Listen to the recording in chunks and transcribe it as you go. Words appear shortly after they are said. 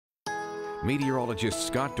Meteorologist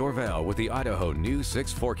Scott Dorval with the Idaho News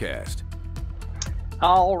 6 forecast.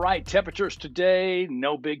 All right, temperatures today,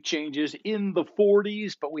 no big changes in the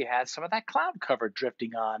 40s, but we had some of that cloud cover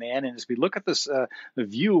drifting on in. And as we look at this the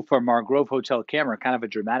view from our Grove Hotel camera, kind of a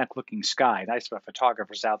dramatic looking sky. Nice for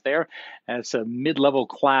photographers out there. And it's a mid-level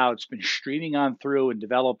cloud. It's been streaming on through and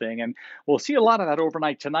developing. And we'll see a lot of that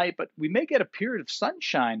overnight tonight, but we may get a period of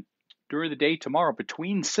sunshine during the day tomorrow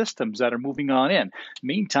between systems that are moving on in.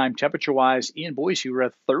 Meantime, temperature-wise in Boise, we're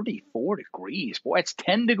at 34 degrees. Boy, it's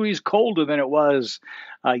 10 degrees colder than it was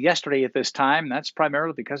yesterday at this time. That's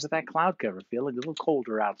primarily because of that cloud cover. Feeling a little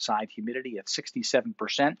colder outside. Humidity at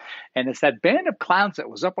 67%. And it's that band of clouds that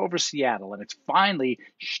was up over Seattle, and it's finally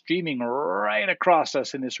streaming right across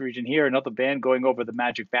us in this region here. Another band going over the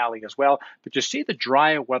Magic Valley as well. But you see the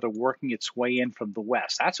drier weather working its way in from the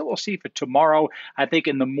west. That's what we'll see for tomorrow. I think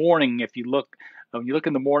in the morning, if you look, when you look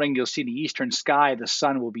in the morning, you'll see the eastern sky. The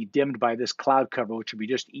sun will be dimmed by this cloud cover, which will be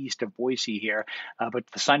just east of Boise here. But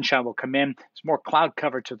the sunshine will come in. There's more cloud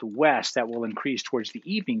cover to the west that will increase towards the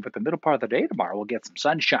evening. But the middle part of the day tomorrow, we'll get some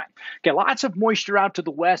sunshine. Get lots of moisture out to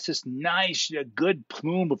the west. This nice, good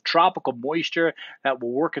plume of tropical moisture that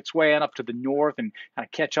will work its way on up to the north and kind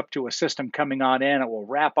of catch up to a system coming on in. It will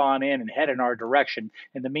wrap on in and head in our direction.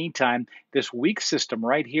 In the meantime, this weak system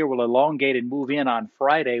right here will elongate and move in on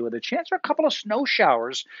Friday with a chance for a couple of snow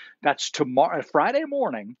showers. That's tomorrow, Friday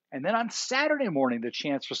morning, and then on Saturday morning, the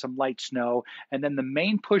chance for some light snow, and then the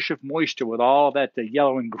main push of moisture with all that the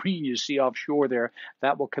yellow and green you see offshore there,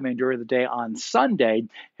 that will come in during the day on Sunday.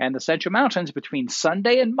 And the Central Mountains between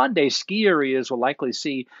Sunday and Monday, ski areas will likely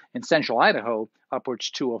see in central Idaho upwards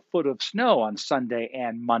to a foot of snow on Sunday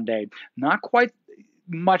and Monday. Not quite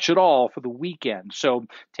much at all for the weekend. So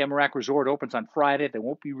Tamarack Resort opens on Friday. There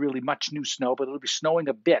won't be really much new snow, but it'll be snowing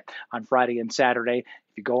a bit on Friday and Saturday.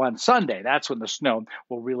 If you go on Sunday, that's when the snow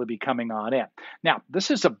will really be coming on in. Now,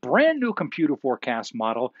 this is a brand new computer forecast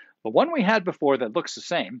model. The one we had before that looks the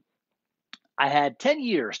same. I had 10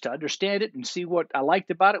 years to understand it and see what I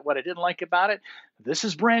liked about it, what I didn't like about it. This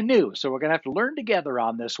is brand new, so we're going to have to learn together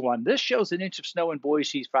on this one. This shows an inch of snow in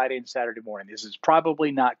Boise Friday and Saturday morning. This is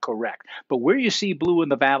probably not correct. But where you see blue in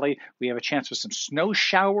the valley, we have a chance for some snow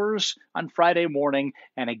showers on Friday morning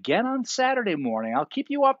and again on Saturday morning. I'll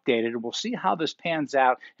keep you updated, and we'll see how this pans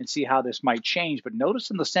out and see how this might change. But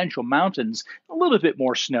notice in the Central Mountains, a little bit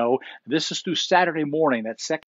more snow. This is through Saturday morning. That second